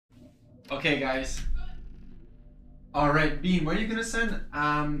Okay, guys. All right, Bean, what are you gonna send?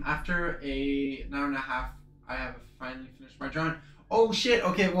 After an hour and a half, I have finally finished my drawing. Oh shit.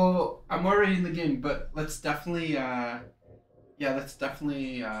 Okay, well, I'm already in the game, but let's definitely, yeah, let's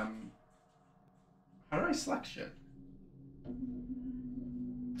definitely, how do I select shit?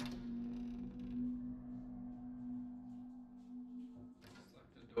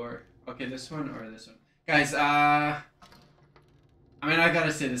 Select the door. Okay, this one or this one, guys. I mean, I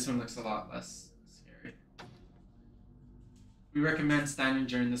gotta say this one looks a lot less scary. We recommend standing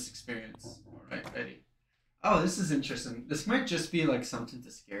during this experience. All right, ready. Oh, this is interesting. This might just be like something to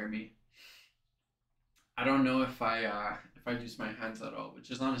scare me. I don't know if I use my hands at all,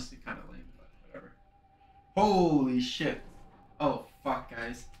 which is honestly kind of lame, but whatever. Holy shit! Oh fuck,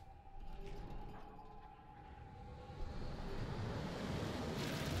 guys.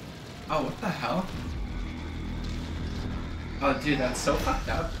 Oh, what the hell? Oh, dude, that's so fucked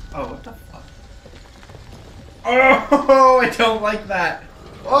up. Oh, what the fuck? Oh, I don't like that.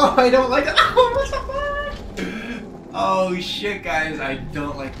 Oh, I don't like that. Oh, what the fuck? Oh shit, guys, I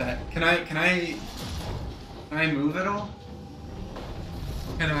don't like that. Can I move at all?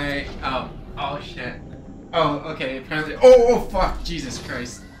 Can I? Oh shit. Oh, okay. Apparently. Oh, fuck. Jesus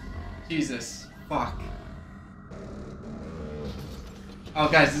Christ. Jesus. Fuck. Oh,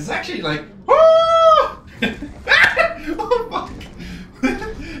 guys, this is actually like. Oh, oh fuck.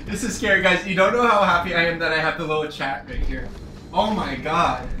 This is scary, guys. You don't know how happy I am that I have the little chat right here. Oh my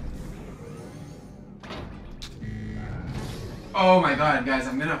god. Oh my god, guys,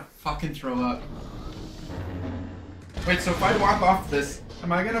 I'm gonna fucking throw up. Wait, so if I walk off this,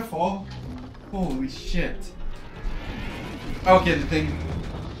 am I gonna fall? Holy shit. Okay, the thing.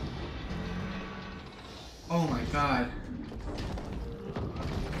 Oh my god.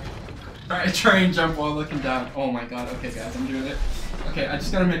 Try and jump while looking down. Oh my god, okay guys, I'm doing it. Okay, I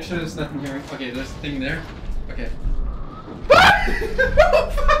just gotta make sure there's nothing here. Okay, there's a thing there. Okay. Oh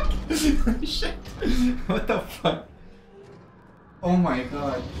fuck! Shit. What the fuck? Oh my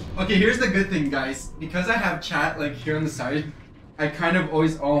god. Okay, here's the good thing, guys. Because I have chat like here on the side, I kind of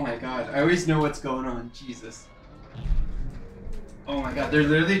always, oh my god, I always know what's going on. Jesus. Oh my god, they're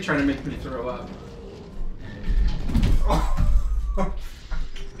literally trying to make me throw up. Oh,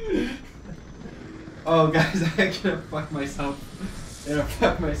 oh guys, I'm gonna fuck myself. I'm gonna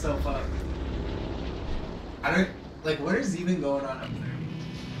fuck myself up. I don't, like, what is even going on up there?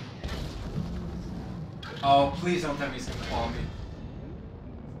 Oh, please don't tell me he's gonna follow me.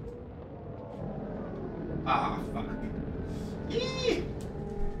 Ah, fuck. Yee!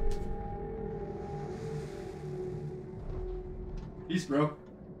 Peace, bro.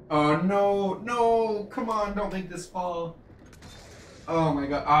 Oh, no, no, come on, don't make this fall. Oh my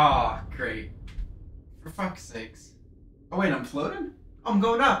god, ah, great. For fuck's sakes. Oh wait, I'm floating? I'm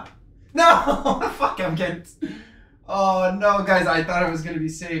going up. No, fuck, I'm getting... Oh no, guys, I thought I was gonna be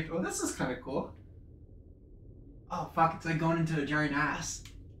safe. Oh, this is kind of cool. Oh fuck, it's like going into a giant ass.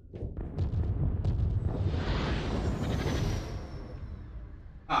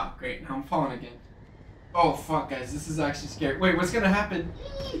 Oh, great. Now I'm falling again. Oh, fuck, guys. This is actually scary. Wait, what's gonna happen?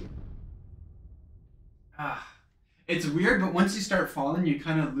 Ah. It's weird, but once you start falling, you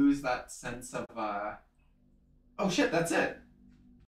kind of lose that sense of, Oh, shit, that's it.